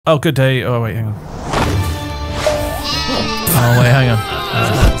Oh, good day. Oh, wait, hang on. Oh, wait, hang on.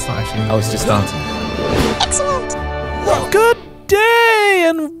 That's not actually. I was just starting. Excellent! Good day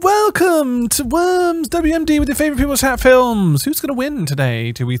and welcome to Worms W.M.D. with your favourite people's hat films. Who's going to win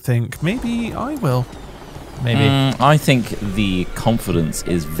today, do we think? Maybe I will. Maybe. I think the confidence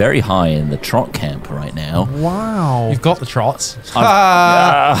is very high in the trot camp right now. Wow. You've got the trots.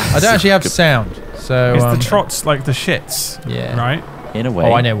 I I don't actually have sound, so... Is the trots like the shits? Yeah. Right? In a way.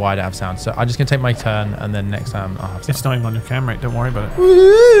 Oh, I know why I don't have sound, so I'm just going to take my turn, and then next time I'll have sound. It's not even on your camera, don't worry about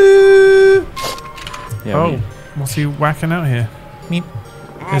it. Yeah, Oh, what's he whacking out here? Meep.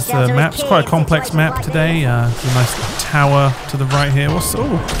 Is the map's quite a complex map today. There's a nice tower to the right here. What's... Oh,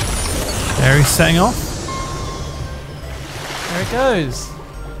 there he's setting off. There it goes.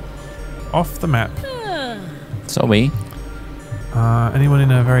 Off the map. So we. Anyone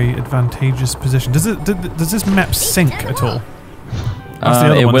in a very advantageous position? Does this map sync at all?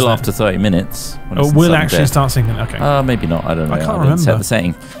 It will after 30 minutes. Oh, it will actually start syncing. Okay. Maybe not. I don't know. I can't didn't set remember. the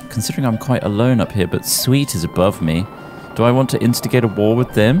setting. Considering I'm quite alone up here, but Sweet is above me. Do I want to instigate a war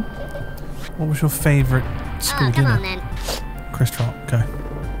with them? What was your favourite school dinner? Come on then. Chris Trot, go.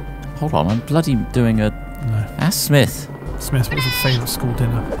 Hold on, I'm bloody doing a... No. Ask Smith. Smith, what was your favourite school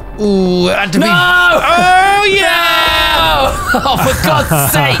dinner? Ooh, it had to be... Oh, yeah! Oh, for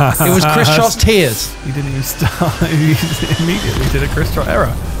God's sake! It was Chris Trot's tears. He didn't even start. He immediately did a Chris Trot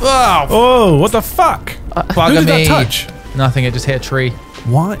error. Wow. Oh, what the fuck? Who did that touch? Nothing, it just hit a tree.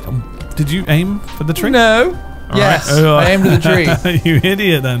 Why? Did you aim for the tree? No. All Yes, right. Oh, I aimed at the tree. You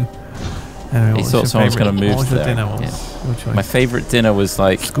idiot then. Anyway, He thought someone was going to move What was your there. dinner? Yeah. Your choice? My favourite dinner was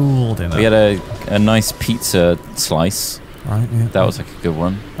like... School dinner. We had a nice pizza slice. Right, yeah. That was like a good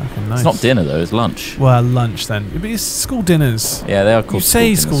one. Fucking nice. It's not dinner though, it's lunch. Well, lunch then. But it's school dinners. Yeah, they are called You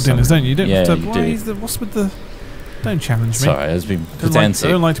say school dinners, don't you? You don't Yeah, have to, you why do. is the, what's with the... Don't challenge me. Sorry, I was being I don't like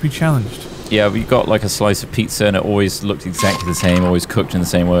pedantic. to be challenged. Yeah, we got like a slice of pizza and it always looked exactly the same, always cooked in the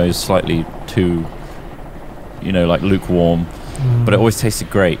same way, it was slightly too, you know, like lukewarm. But it always tasted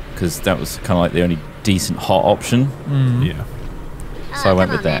great because that was kind of like the only decent hot option. Yeah. So I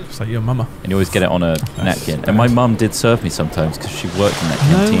went with that. It's like your mama. And you always get it on a napkin. And my mum did serve me sometimes because she worked in that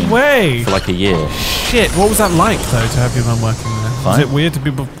canteen No way! for like a year. Shit, what was that like though to have your mum working there? Was Fine. it weird to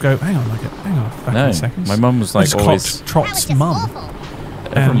people go, hang on, back in a second? My mum was I like just always... clocked Trot's mum.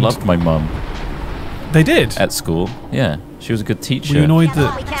 Everyone and- loved my mum They did? at school. Yeah, she was a good teacher. Were you annoyed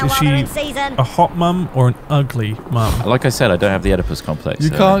that, is she a hot mum or an ugly mum? Like I said, I don't have the Oedipus complex. You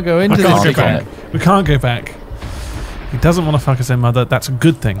so- can't go into We can't this go again. back. We can't go back. He doesn't want to fuck his own mother. That's a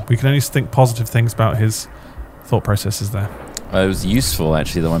good thing. We can only think positive things about his thought processes there. It was useful,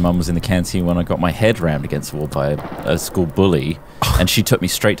 actually, that my mum was in the canteen when I got my head rammed against the wall by a school bully, and she took me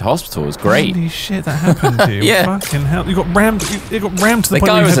straight to hospital. It was great. Holy shit, that happened to you. Yeah. Fucking hell. You got rammed. You got rammed to the The point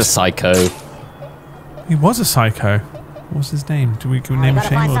guy where you was had a psycho. He was a psycho. What's his name? Can we name gotta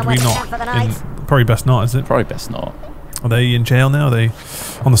him find or do we somewhere to not? camp for the night. Probably best not, is it? Probably best not. Are they in jail now? Are they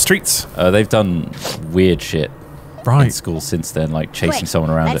on the streets? They've done weird shit in Right. school since then, like chasing Quick,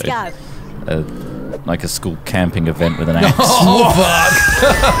 someone around let's at go. like a school camping event with an axe. Oh, fuck.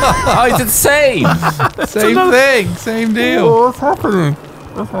 Oh, it's insane! Same thing. Same deal. What's happening?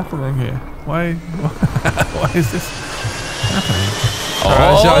 What's happening here? Why? Why is this happening?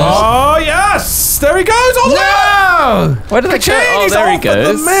 Oh yes! There he goes! Oh No! Where did they go? Oh, he's there he off at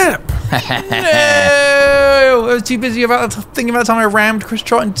goes. the map. No! I was too busy thinking about the time I rammed Chris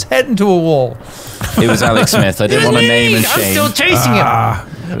Trot and his head into a wall. It was Alex Smith. I didn't want to name and I'm shame. still chasing him. It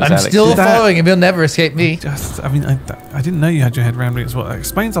was I'm Alex still Smith. following him. He'll never escape me. I mean, I didn't know you had your head rammed against what. That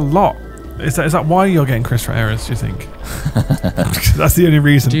explains a lot. Is that why you're getting Chris for errors? Do you think? That's the only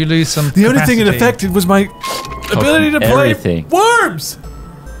reason. Do you lose some The only thing it capacity? affected was my ability to play everything. Worms.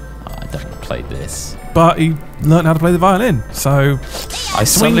 I don't play this. But he learned how to play the violin, so I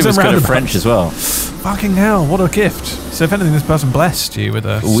suddenly and was good at roundabouts. French as well. fucking hell, what a gift. So if anything, this person blessed you with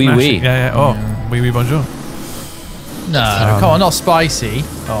a Oui, smashing- oui. Yeah, yeah. Oh, oui, oui, bonjour. No, come on, not spicy.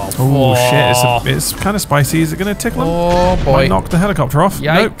 Oh shit, it's kind of spicy. Is it going to tickle him? Oh boy. Might knock the helicopter off.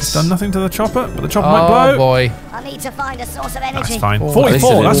 Nope, it's Yikes. done nothing to the chopper, but the chopper might blow. Oh boy. I need to find a source of energy. That's fine. Oh, 44, at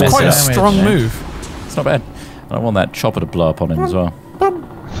least that's it didn't quite a miss it. strong Damage. move. It's not bad. I don't want that chopper to blow up on him as well.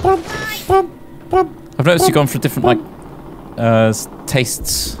 I've noticed you've gone for different, like,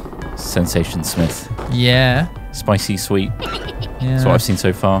 tastes, Sensation Smith. Yeah. Spicy, sweet. Yeah. That's what I've seen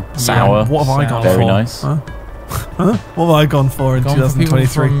so far. Sour. What have I gone Very for? nice. Huh? Huh? What have I gone for in Gone for people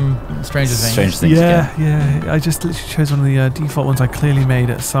 2023? from Stranger Things. Strange things Yeah, again. yeah. I just literally chose one of the default ones I clearly made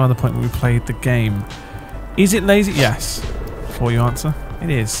at some other point when we played the game. Is it lazy? Yes. Before you answer, it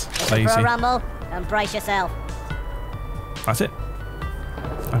is For a lazy. rumble, and brace yourself. That's it.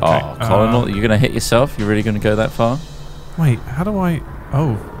 Okay. Oh, Colin, you're going to hit yourself? You're really going to go that far? Wait, how do I...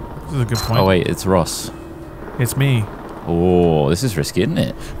 Oh, this is a good point. Oh, wait, it's Ross. It's me. Oh, this is risky, isn't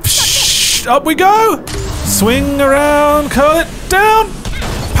it? Psh, up we go! Swing around, curl it down!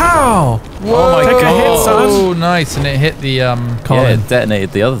 Pow! Whoa! Take a hit, son. Oh, nice, and it hit the Yeah, it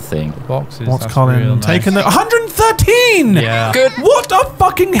detonated the other thing. boxes. What's That's Colin real nice. taking the 113? Yeah. Good. What a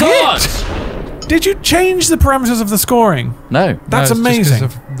fucking God! hit! Did you change the parameters of the scoring? No. That's No, it's amazing.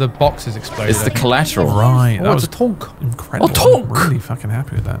 just 'cause of the boxes exploded. It's the collateral. Right, Oh, that it's was a tonk. incredible. Oh, tonk. I'm really fucking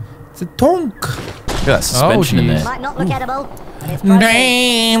happy with that. It's a tonk. Look at that suspension in geez. there. Might not look edible, but it's protein.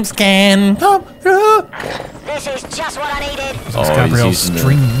 Dreams can come true. This is just what I needed. Oh, Gabrielle's he's using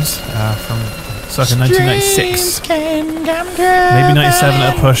Dreams from circa 1996. Can come true. Maybe 97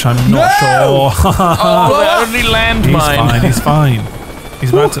 at a push, I'm not sure. Oh, that only landmine. He's fine. He's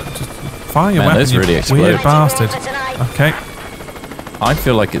about to just fire your Man, weapon, those you really explode. weird bastard. For tonight. Okay. I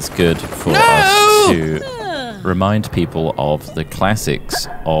feel like it's good for us to remind people of the classics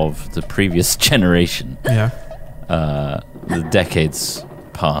of the previous generation, Yeah. the decades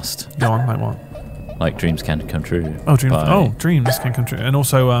past, Go on, like what? like Dreams Can Come True. Oh, dreams. by- Oh, dreams can come true. And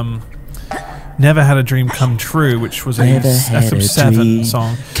also, Never Had a Dream Come True, which was a Never had a FM7 dream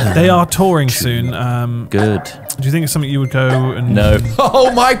song. come They are touring soon. Good. Do you think it's something you would go and... No,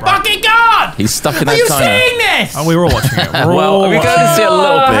 Oh my fucking god! he's stuck in Are that you kind seeing this? Oh, we were all watching it. Well, we go to see it a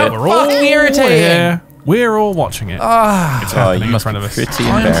little bit. We're all Fucking irritating. here. We're all watching it. It's Oh, happening you in must front be of us. pretty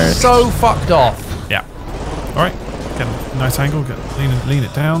I'm embarrassed. so fucked off. Yeah. All right. Get a nice angle. Lean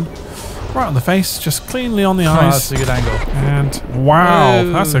it down. Right on the face. Just cleanly on the Oh, eyes. that's a good angle. And wow,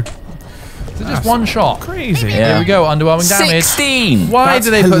 Ooh. that's a So just one shot. crazy. Yeah. Here we go. Underwhelming damage. 16! Why That's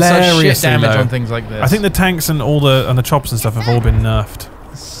do they put such shit hilariously damage low. on things like this? I think the tanks and all the chops and stuff have all been nerfed.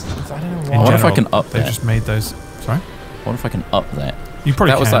 I don't know In why. wonder if I general. can up They've that. just made those. Sorry. I wonder if I can up that. You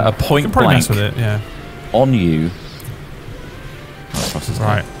probably That was can. like a point You can probably mess blank. with it. Yeah. On you. Oh, Ross is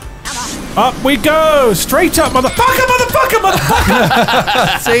Right. Up we go! Straight up, motherfucker!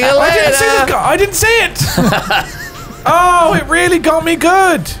 See you later. I didn't see this guy. I didn't see it. Oh, it really got me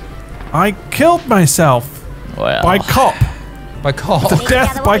good. I killed myself Well, by cop. By cop. The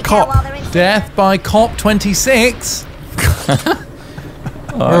death by cop. Death by cop 26.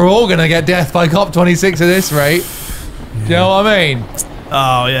 We're all gonna get death by cop 26 at this rate. Do you know what I mean?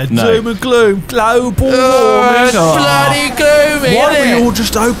 Oh yeah, No. doom and gloom, global warming. It's bloody gloomy, Why don't isn't we it? all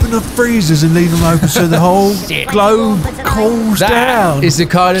just open the freezers and leave them open so the whole globe cools That down? is the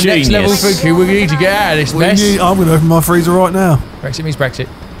kind of next level Genius. thinking we need to get out of this mess. I'm going to open my freezer right now. Brexit means Brexit.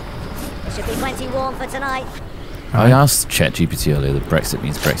 It should be plenty warm for tonight. I asked ChatGPT earlier that Brexit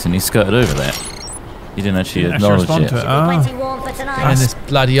means Brexit, and he skirted over that. He didn't actually acknowledge respond it. to it. Should Ah. be plenty warm for tonight. And this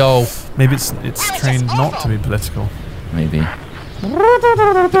bloody old. Maybe it's trained not to be political. Maybe.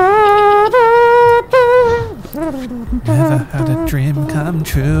 Never had a dream come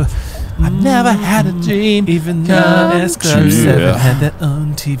true. I've never had a dream. Even come though S Club true. 7 had their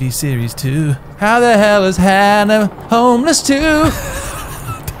own TV series too. How the hell is Hannah homeless too?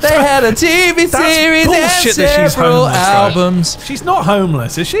 They had a TV That's series bullshit and that she's several homeless, though. albums. She's not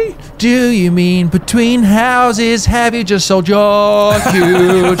homeless, is she? Do you mean between houses? Have you just sold your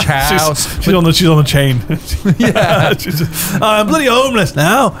huge house? She's on the chain. Yeah. She's just, I'm bloody homeless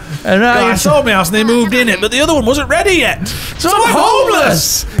now. And now I you sold my house and they moved in it, but the other one wasn't ready yet. So I'm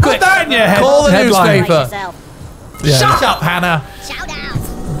homeless. Put Quick, that in your head. call the headline. newspaper. Brace yourself. Shut up, Hannah. Shout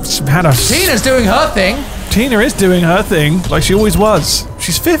out. Hannah, Tina's doing her thing. Tina is doing her thing like she always was.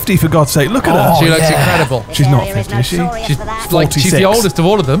 She's 50 for God's sake. Look at her. She looks incredible. This She's not area is 50, is she? notorious She's for that. like she's the 46. oldest of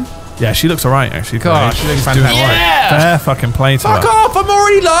all of them. Yeah, she looks alright actually. God, she looks She's doing fantastic. alright. Fair fucking play to Fuck her. off! I'm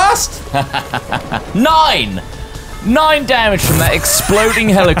already last. 9 damage from that exploding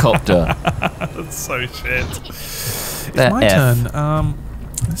helicopter. That's so shit. It's That my F. turn.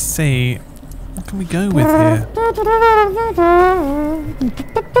 Let's see. What can we go with here?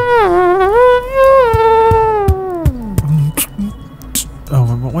 Oh,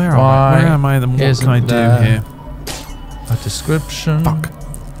 where am I? Where am I? Then what isn't can I do there here? A description. Fuck.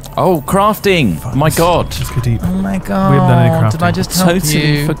 Oh, crafting! My God. Let's go deep. Oh my god. We haven't done any Did I crafting. just help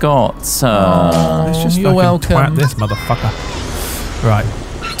Totally you? forgot. Let's just you're fucking welcome. twat this motherfucker. Right.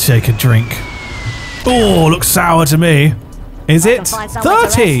 Take a drink. Oh, looks sour to me. Is I can it? find somewhere to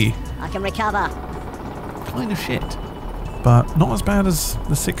 30! rest. I can recover. Kind of shit. But not as bad as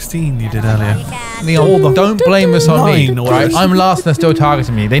the 16 you did earlier. You can. Leon, don't blame this on me. 9 or Right? less. I'm last and they're still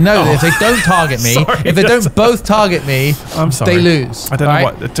targeting me. They know that if they don't target me, Sorry, if they don't both target me, I'm sorry. they lose. I don't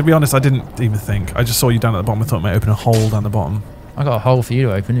right? know what. To be honest, I didn't even think. I just saw you down at the bottom. I thought I might open a hole down the bottom. I got a hole for you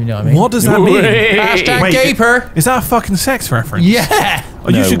to open, you know what I mean? What does that mean? Hashtag Wait, gaper. Is that a fucking sex reference? Yeah. Oh,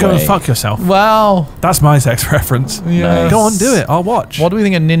 you No should go and way. fuck yourself. Well, That's my sex reference. yeah. Go on, do it. I'll watch. What do we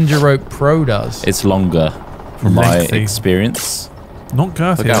think a Ninja Rope Pro does? It's longer, from my Lengthy. experience. Not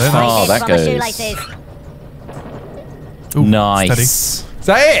girthy. Look how though. far Braces that from the goes. shoelaces. Ooh, Nice. Is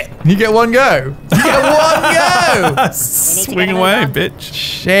that it? You get one go. You get one go. Swing away, bitch.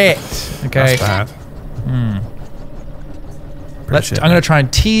 Shit. Okay. That's bad. I'm going to try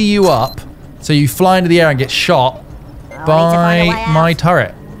and tee you up so you fly into the air and get shot by my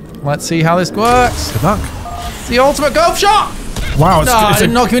turret. Let's see how this works. Good luck. It's the ultimate golf shot. Wow, No, I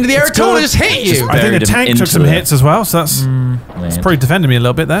didn't knock you into the air at all. I just hit you. I think Buried the him tank into took some the- hits as well, so that's Man. probably defending me a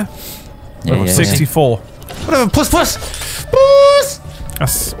little bit there. Yeah, yeah, 64. Whatever. Puss. Puss.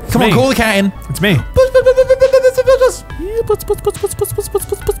 That's Come me. on, call the cat in. It's me.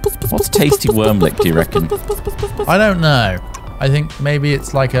 What's tasty worm lick, do you reckon? I don't know. I think maybe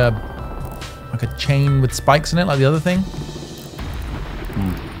it's like a chain with spikes in it, like the other thing.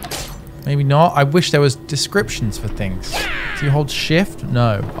 Maybe not. I wish there was descriptions for things. Do you hold shift?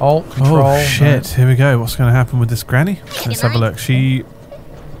 No. Alt, control. Oh shit! No. Here we go. What's going to happen with this granny? Let's have a look. She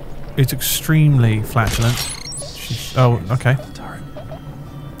is extremely flatulent. Oh, okay.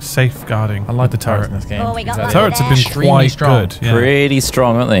 Safeguarding. I like the turret. in this game. Oh, we got Exactly. one. Turrets have been Extremely quite strong. good. Yeah. Pretty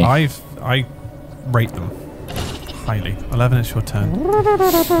strong, aren't they? I rate them highly. 11, it's your turn.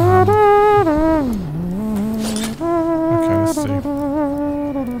 Okay, let's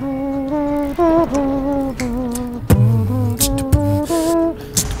see.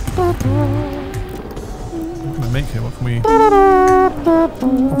 What can I make here? What can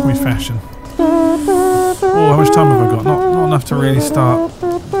we fashion? Oh, how much time have I got? Not enough to really start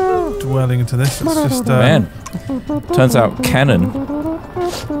dwelling into this. It's just Man, turns out Canon,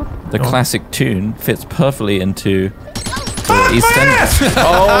 the classic tune, fits perfectly into the EastEnders.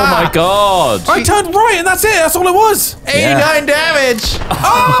 Oh my god! I turned right and that's it. That's all it was. 89 damage.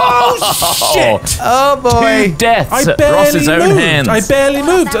 Oh shit! Oh boy. Two deaths I at barely Ross's own moved. hands. I barely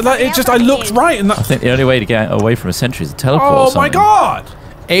moved. Like, it just I looked right and I that. think the only way to get away from a sentry is a teleport or Oh something. my god!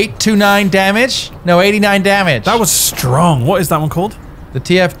 829 damage. No, 89 damage. That was strong. What is that one called? the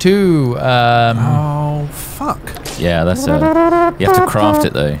TF2. Oh fuck! Yeah, that's you have to craft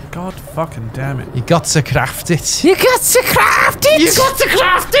it though. God fucking damn it! You got to craft it. You got to craft it! You got to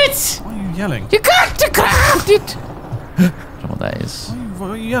craft it! Why are you yelling? You got to craft it! I don't know what that is. Why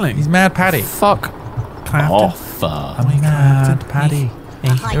are you yelling? He's mad Paddy. Fuck Crafted. off. I'm mad Paddy.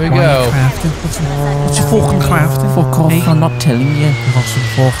 Here we Why go. are you crafting? What's your fucking crafting? Fuck off, I'm not telling you.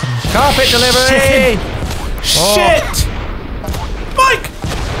 Carpet delivery. Shit! Mike!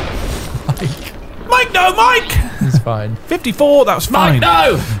 Mike, no, Mike! He's fine. 54, that was fine. Mike,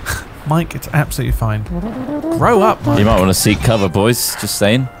 no! Mike, it's absolutely fine. Grow up, Mike. You might want to seek cover, boys. Just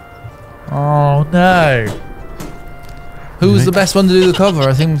saying. Oh no. Who's the best one to do the cover?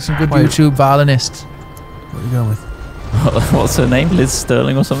 I think some good YouTube violinists. What are you going with? What's her name? Liz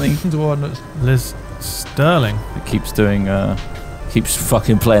Sterling or something? The one that's Liz Sterling. It keeps doing, keeps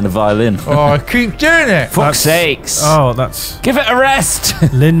fucking playing the violin. oh, I keep doing it. Fuck's sakes. Oh, that's Give it a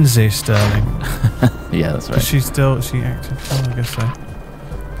rest. Lindsay Sterling. Yeah, that's right. Is she active? Oh, I guess so.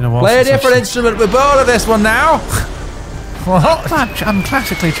 In a while Play a since I've different instrument with both of this one now. What? I'm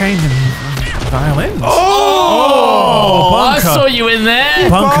classically trained in violins. Oh, I bunker. saw you in there.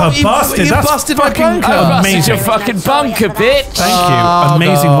 Bunker You busted. That's busted my fucking bunker. I busted amazing. your fucking bunker, bitch. Thank Oh, you.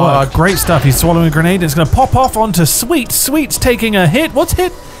 Amazing God. work. Great stuff. He's swallowing a grenade. It's going to pop off onto Sweet. Sweet's taking a hit. What's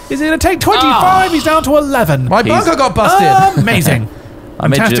hit? Is he going to take 25? He's down to 11. My bunker got busted. Amazing. I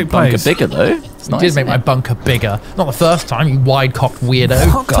made your Fantastic bunker plays. bigger though. It's You nice. did make my bunker bigger. Not the first time, you wide-cocked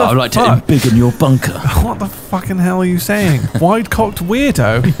weirdo. What God, the I'd like to fuck? embiggen your bunker. What the fucking hell are you saying? Wide-cocked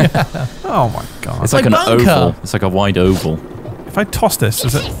weirdo? Oh my god. It's like an bunker. oval. It's like a wide oval. If I toss this,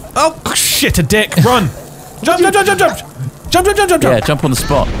 is it... Oh, shit, a dick. Run. Jump, jump, jump, jump, jump. Jump, jump, jump, jump, Yeah, jump. jump on the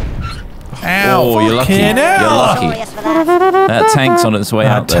spot. Ow. Oh, you're lucky. fucking You're hell. lucky. Glorious for that. That tank's on its way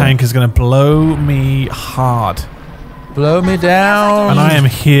out That there. tank is going to blow me hard. Blow me down. And I am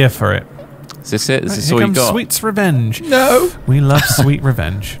here for it. Is this it? Is this Here all you comes got? Sweet's revenge. No. We love sweet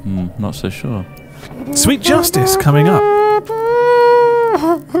revenge. Not so sure. Sweet justice coming up.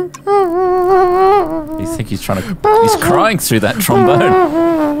 You think he's trying to... He's crying through that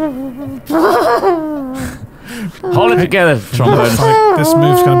trombone. Hold it together, trombone. Looks like this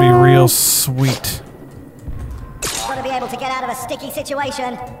move's going to be real sweet. Got to be able to get out of a sticky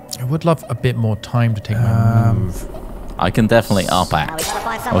situation. I would love a bit more time to take my move. I can definitely up Now we act. gotta find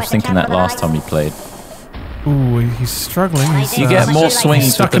I somewhere was to thinking camp that for the last night. time you played. Ooh, he's struggling. He's, You Uh, get more He's swings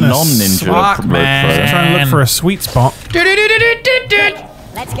with stuck the in a non-ninja Fuck, road man. pro. trying to look for a sweet spot. Do-do-do-do-do-do.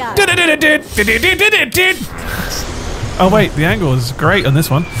 Let's go. Oh wait, the angle is great on this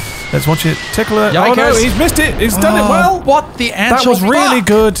one. Let's watch it tickle it. Oh no, Yikers. he's missed it. He's done it well. What the That actual was really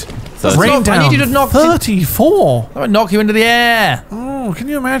good. Rain down. I need you to knock 34. That would knock you into the air. Oh, can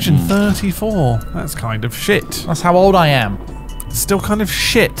you imagine 34? That's kind of shit. That's how old I am. Still kind of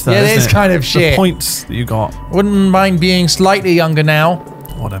shit though, Yeah, it isn't is kind of The shit. points that you got. Wouldn't mind being slightly younger now.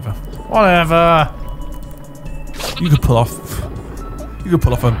 Whatever. Whatever. You could pull off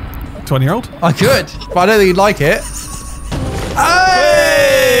a 20-year-old. I could, but I don't think you'd like it.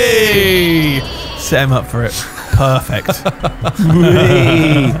 Hey! Set him up for it. Perfect.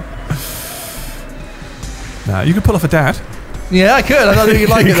 Now you could pull off a dad. Yeah, I could. I don't think you'd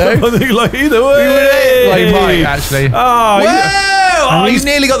like it though. I think like either way. Well, you might actually. Oh, Whoa! You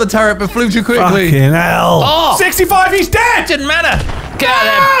nearly got the turret, but flew too quickly. fucking hell. Oh! 65, he's dead! Didn't matter. Get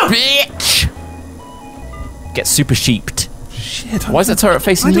out of there, bitch! Get super sheeped. Shit. Why is that turret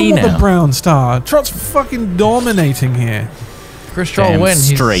facing I don't me want now? the brown star. Trot's fucking dominating here. Chris Trot Damn win. He's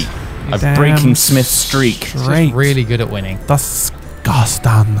straight. A Damn breaking Smith streak. Straight. really good at winning.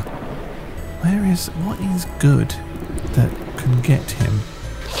 Disgusting. What is good that can get him?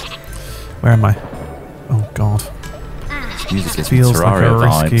 Where am I? Oh god. Music gives Feels like a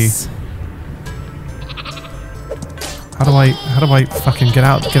Terraria risky. vibes. How do I fucking get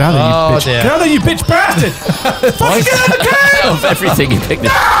out of there, you bitch? Dear. Get out of there, you bitch bastard! Fucking get out of the game! Of everything you picked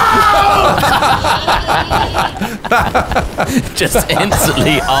up. Just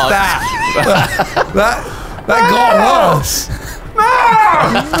instantly arced. That got worse.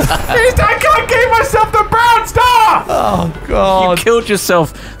 I can't give myself the brown star! Oh You god. killed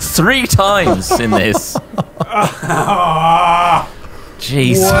yourself 3 times in this.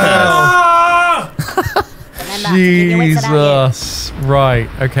 Jesus. Remember, keep your wits about Jesus. Right.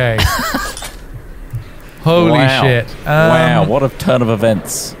 Okay. Holy Wow. shit. Wow, what a turn of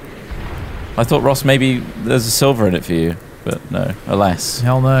events. I thought, Ross, maybe there's a silver in it for you, but no, alas.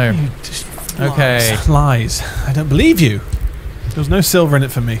 Hell no. Okay. Lies. I don't believe you. There was no silver in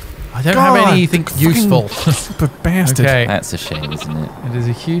it for me. I don't God, have anything fucking useful. Super bastard. Okay. That's a shame, isn't it? It is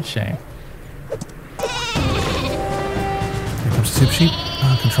a huge shame. Here comes the super sheep.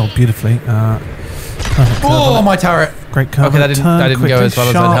 Controlled beautifully. Perfect curve Oh, on it. my turret. Great curve. Okay, on that it. didn't- Turn that didn't go quickly, as well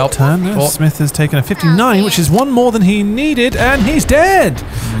as I'd sharp hoped. Turn. Oh. Smith has taken a 59, which is one more than he needed, and he's dead.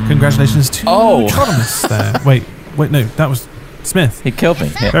 Congratulations to Trotimus there. Wait, no, that was Smith. He killed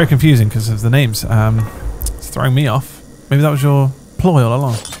me. Yeah. Very confusing because of the names. It's throwing me off. Maybe that was your ploy all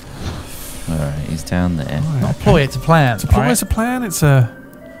along. Alright, he's down there. Not a ploy, it's a plan. It's a ploy, it's a plan. It's a.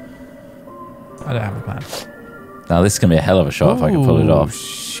 I don't have a plan. Now this is going to be a hell of a shot if I can pull it off.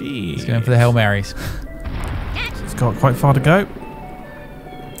 He's going for the Hail Marys. It's got quite far to go.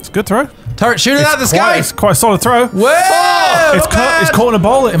 It's a good throw. Turret shooting out the sky! It's quite a solid throw. Whoa! It's caught in a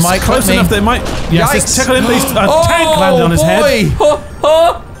bowl. It's might close clip me. enough that it might. Yes, Yikes. it's tickled at least. A tank landed on his head.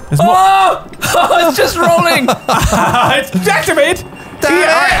 There's more. It's just rolling! It's activated.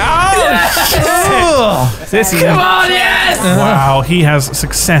 This is Come on, yes! wow. He has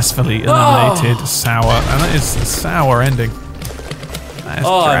successfully eliminated Sour, and that is a sour ending. That is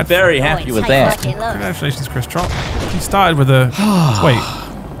Oh, I'm dreadful. very happy with that. Congratulations, Chris Trot. He started with a.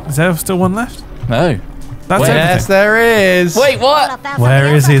 Wait, is there still one left? No. That's Yes, everything. there is. Wait, what?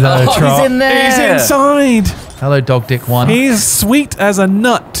 Where is he though, Oh, Trot? he's in there. He's inside. Hello, Dog Dick 1. He's sweet as a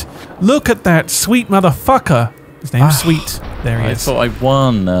nut. Look at that sweet motherfucker. His name's Sweet. There he I is. thought I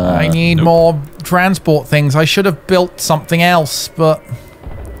won. I need nope. more transport things. I should have built something else, but...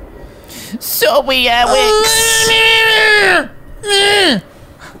 So we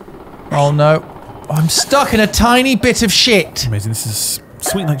Oh no. I'm stuck in a tiny bit of shit. Amazing. This is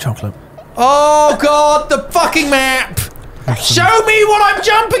sweet like chocolate. Oh god, the fucking map! Show me what I'm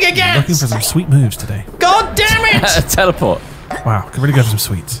jumping Looking for against! some sweet moves today. God damn it! Teleport. Wow, could really go for some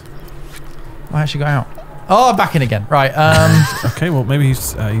sweets. I actually got out. Oh, I'm back in again. Right, Okay, well maybe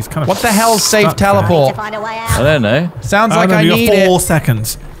he's kind of. what the hell's safe stuck there. teleport? Find a way I out. don't know. Sounds like no, I you got need 4 it.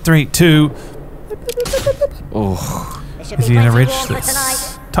 seconds. 3, 2. Oh, There should Is be he in a plenty ridge warm for that's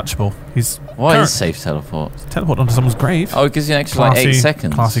tonight. touchable? He's why is safe teleport? teleport onto someone's grave. Oh, it gives you an extra like 8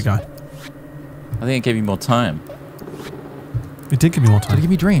 seconds. Classy guy. I think it gave you more time. It did give me more Did it time. give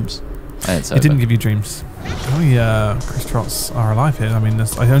me dreams? It's It didn't give you dreams. Only Chris Trots are alive here. I mean,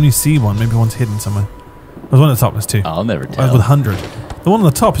 I only see one. Maybe one's hidden somewhere. There's one at the top. There's 2. I'll never With tell. 100. The one on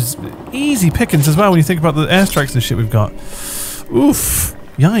the top is easy pickings as well when you think about the airstrikes and shit we've got. Oof.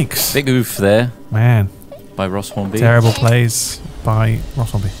 Yikes. Big oof there Man. by Ross Hornby. Terrible plays by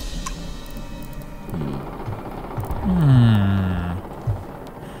Ross Hornby.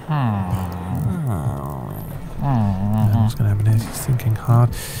 What's going to happen here? He's thinking hard.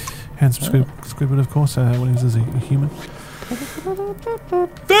 Handsome Squidward, of course, when he was a human.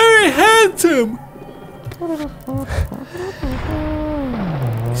 Very handsome!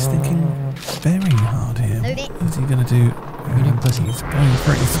 He's thinking very hard here. What's he going to do? He's going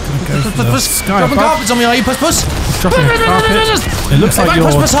for it. He's going to go for the sky. Dropping carpets on me, are you, puss? He's dropping a carpet. It looks like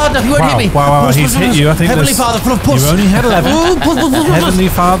you're... Puss hard enough, you won't hit me. Wow, he's hit you. I think Heavenly Father, full of puss. You only had 11. Heavenly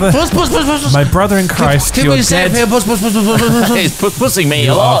Father, Puss. my brother in Christ, Keep you're me safe here, dead. puss. He's pussing me a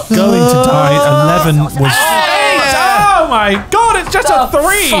You are lot. going to die. 11 was... Oh my god, it's just a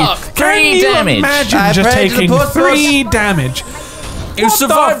 3! Fuck, Can 3 you damage. imagine I just prayed to the taking puss. 3 damage? You What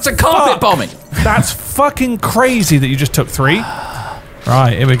survived the a carpet fuck? bombing. That's fucking crazy that you just took 3.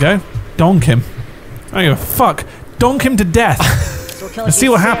 Right, here we go. Donk him. I don't give a fuck. Donk him to death. Let's see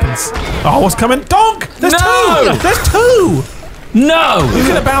what happens. Oh, what's coming? Donk! There's No! 2! There's 2! No! You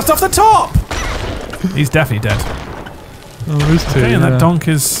could have bounced off the top! He's definitely dead. Oh, there's 2. Okay, and that donk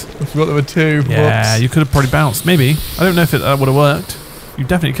is... I forgot there were 2. Yeah, you could have probably bounced. Maybe. I don't know if that would have worked. You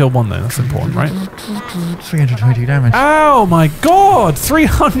definitely killed 1 though. That's important, right? 322 damage. Ow, my god!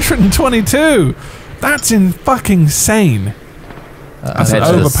 322! That's fucking insane. That's an Compared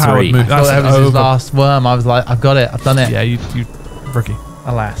to the overpowered 3. move. That's That an was his last worm. I was like, I've got it. I've done it. Yeah, you rookie.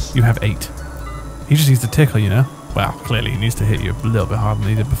 Alas. You have 8. He just needs to tickle, you know? Well, clearly he needs to hit you a little bit harder than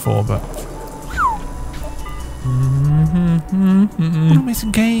he did before, but... What an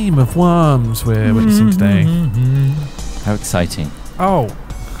amazing game of worms we're witnessing today. How exciting. Oh,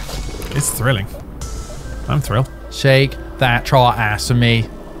 it's thrilling. I'm thrilled. Shake that trot ass for me.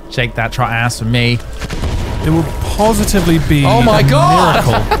 Shake that trot ass for me. It will positively be Oh my a god!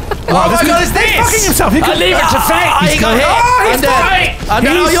 miracle. Oh my god, it's He's fucking this! himself. He I could leave it to fate. He got hit! he's I'm dead! I'm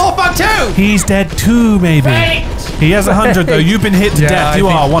dead! Oh, He's- you're fucked too! He's dead too, maybe. He has 100 though. You've been hit to death. You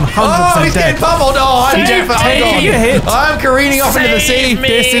are 100% Oh, he's dead. getting pummeled! Oh, I'm dead for Taking a hit. I'm careening off into the sea!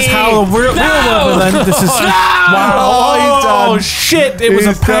 This is how the real world will end. This is wow. Oh, he's done. Oh shit! It was a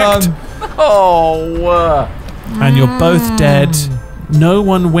He's pact. done. Oh. And you're both dead. No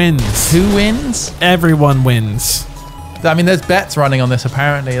one wins. Who wins? Everyone wins. I mean, there's bets running on this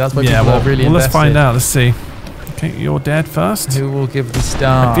apparently. That's why Yeah, people well, are really let's invested. find out. Let's see. Okay, you're dead first. Who will give the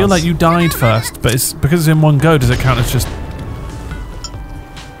stars? I feel like you died first, but it's because it's in one go. Does it count as just?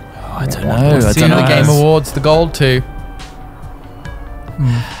 I don't know. I See don't you know. at the Game Awards, the gold too.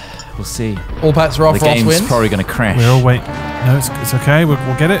 We'll see. All bets are off. The Ross game's wins. probably going to crash. We're all wait. No, it's okay. We'll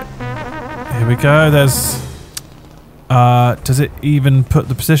get it. Here we go. There's. Does it even put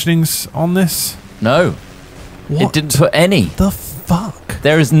the positionings on this? No. What? It didn't put any. The fuck?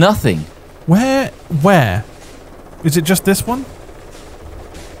 There is nothing. Where? Is it just this one? Is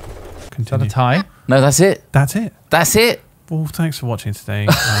that Continue. a tie? No, that's it. That's it. That's it. Well, thanks for watching today.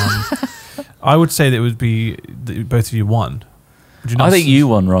 I would say that it would be that both of you won. Would you not I think you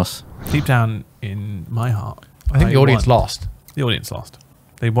won, Ross. Deep down in my heart, I think the audience won. lost. The audience lost.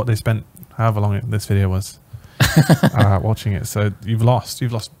 They spent however long this video was watching it. So you've lost.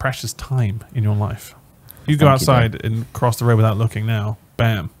 You've lost precious time in your life. You go Thank you, outside and cross the road without looking now.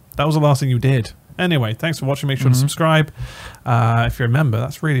 Bam. That was the last thing you did. Anyway, thanks for watching. Make sure to subscribe. If you're a member,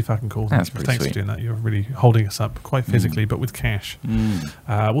 that's really fucking cool. That's Thanks pretty for sweet. doing that. You're really holding us up quite physically, but with cash.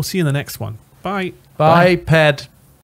 We'll see you in the next one. Bye. Bye, Ped.